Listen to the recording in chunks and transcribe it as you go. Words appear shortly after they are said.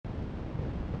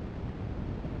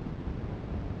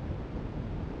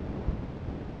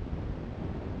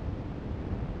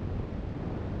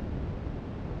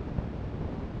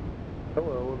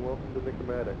Hello and welcome to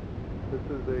Nicomatic. This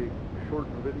is a short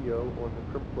video on the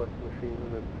CrimpFlex machine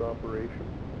and its operation,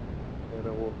 and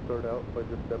I will start out by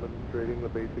just demonstrating the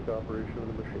basic operation of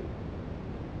the machine.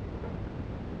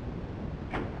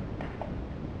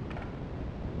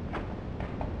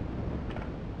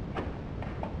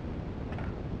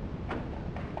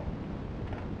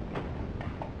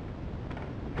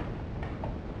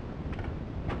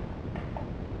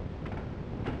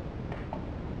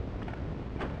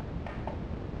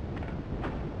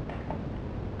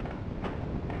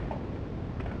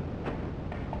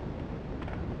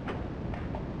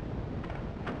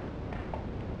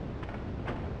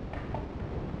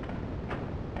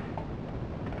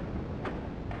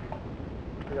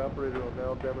 The operator will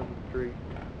now demonstrate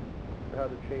how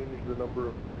to change the number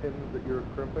of pins that you're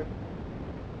crimping.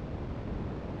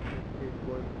 It's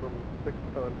going from 6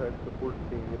 contacts to 14.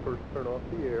 You first turn off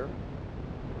the air,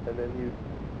 and then you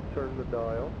turn the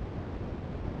dial,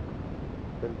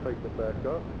 then tighten it back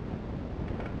up,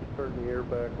 turn the air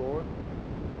back on,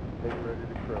 and you're ready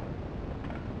to crimp.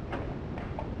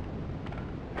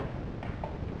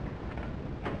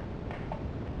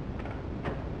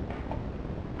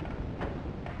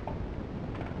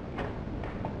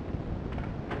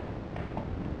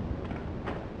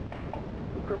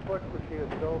 The CrimpFlex machine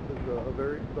itself is a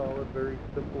very solid, very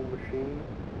simple machine.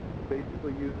 It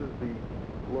basically uses the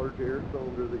large air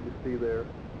cylinder that you see there,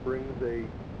 brings a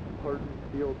hardened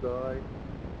steel die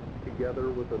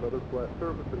together with another flat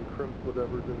surface and crimps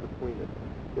whatever's in between it.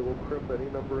 It will crimp any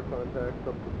number of contacts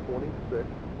up to 26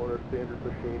 on our standard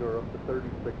machine or up to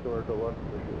 36 on our deluxe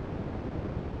machine.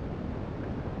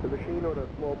 The machine on a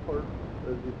small part,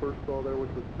 as you first saw there,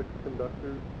 which was 6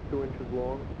 conductors, 2 inches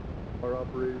long, our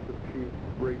operators achieve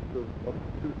rates of up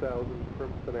to 2,000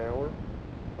 crimps an hour,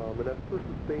 and that's for a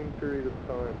sustained period of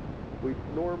time. We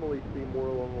normally see more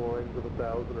along the lines of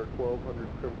 1,000 or 1,200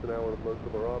 crimps an hour with most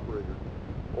of our operators.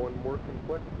 On more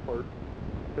complex parts,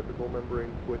 typical membrane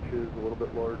switches, a little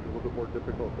bit larger, a little bit more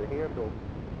difficult to handle,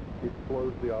 it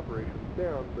slows the operations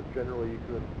down, but generally you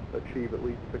can achieve at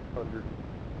least 600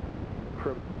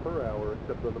 crimps per hour,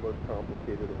 except on the most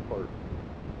complicated of parts.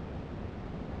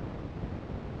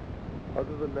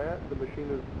 Other than that, the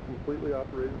machine is completely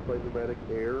operated by pneumatic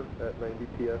air at 90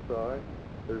 psi.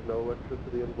 There's no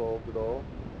electricity involved at all.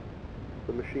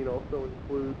 The machine also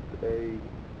includes a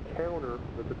counter,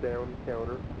 that's a down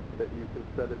counter, that you can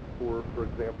set it for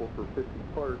example, for 50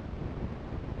 parts.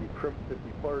 You crimp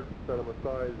 50 parts, set them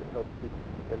aside, it helps you,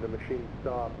 and the machine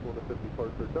stops when the 50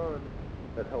 parts are done.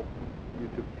 That helps you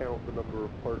to count the number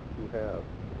of parts you have.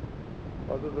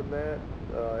 Other than that,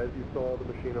 as you saw, the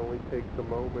machine only takes a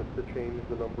moment to change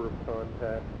the number of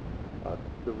contacts.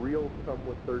 The reels come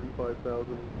with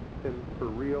 35,000 pins per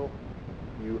reel.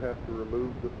 You have to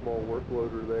remove the small work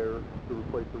loader there to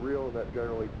replace the reel, and that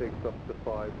generally takes up to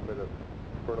 5 minutes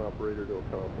for an operator to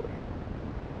accomplish.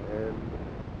 And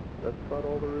that's about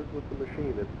all there is with the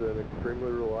machine. It's an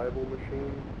extremely reliable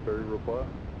machine, very robust.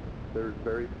 There's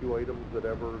very few items that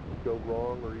ever go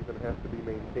wrong or even have to be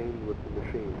maintained with the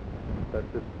machine.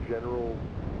 That's its general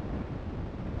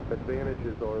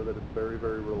advantages are that it's very,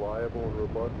 very reliable and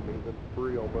robust,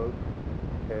 maintenance-free almost,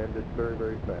 and it's very,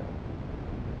 very fast.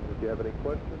 If you have any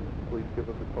questions, please give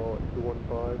us a call at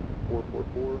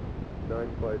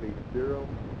 215-444-9580.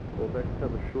 We'll next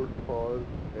have a short pause,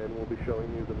 and we'll be showing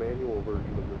you the manual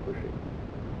version of this machine.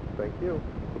 Thank you.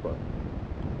 Goodbye.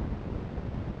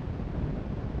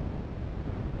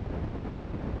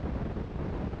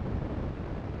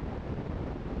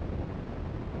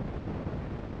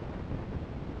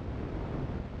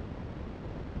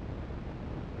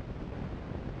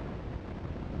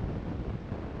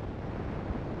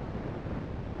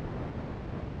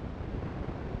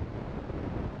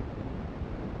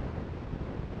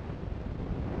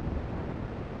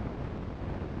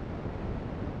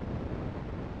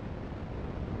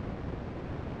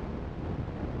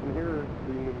 And here is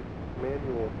the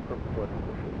manual CrimpFlex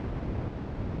machine.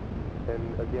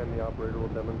 And again, the operator will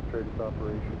demonstrate its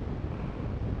operation.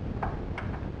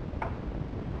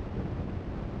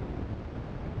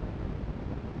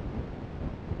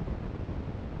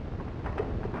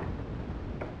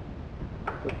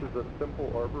 This is a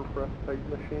simple arbor press type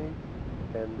machine,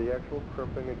 and the actual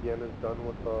crimping again is done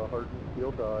with hardened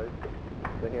steel dies.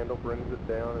 The handle brings it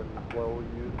down, and while we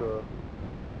use a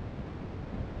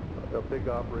big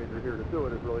operator here to do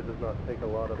it, it really does not take a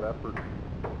lot of effort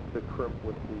to crimp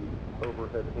with the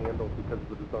overhead handle because of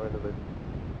the design of its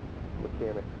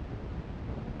mechanics.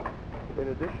 In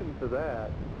addition to that,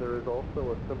 there is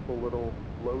also a simple little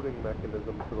loading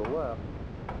mechanism to the left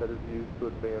that is used to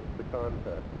advance the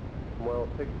contact. While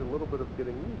it takes a little bit of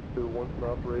getting used to, once an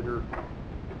operator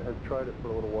has tried it for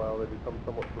a little while, they become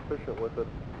somewhat proficient with it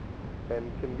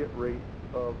and can get rates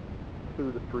of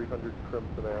 200 to 300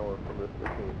 crimps an hour from this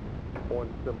machine on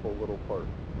simple little parts.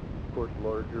 Of course,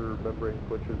 larger membrane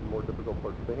switches, more difficult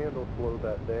parts to handle, slow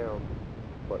that down,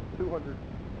 but 200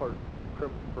 parts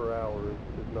crimps per hour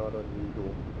is not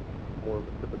unusual, more of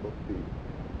a typical speed.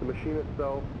 The machine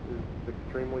itself is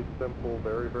extremely simple,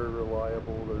 very, very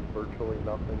reliable. There's virtually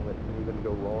nothing that can even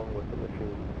go wrong with the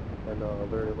machine, and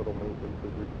very little maintenance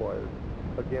is required.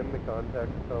 Again, the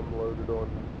contacts come loaded on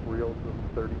reels of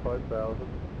 35,000,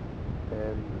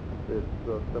 and it's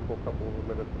a simple couple of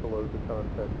minutes to load the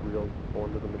contact reels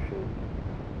onto the machine.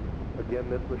 Again,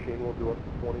 this machine will do up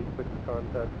to 26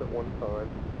 contacts at one time.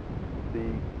 The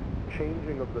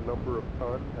changing of the number of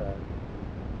contacts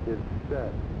is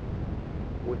set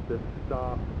with this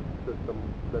stop system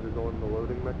that is on the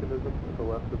loading mechanism at the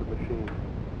left of the machine.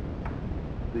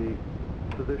 The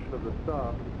position of the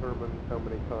stop determines how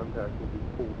many contacts will be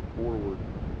pulled forward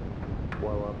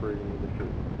while operating the machine.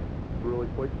 It's really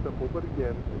quite simple, but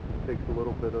again, it takes a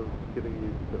little bit of getting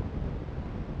used to.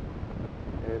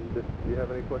 And if you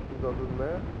have any questions other than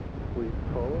that, please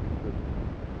call us at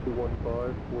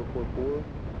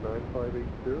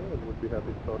 215-444-9580, and we'd be happy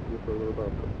to talk to you further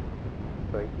about them.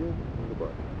 Thank you, and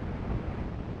goodbye.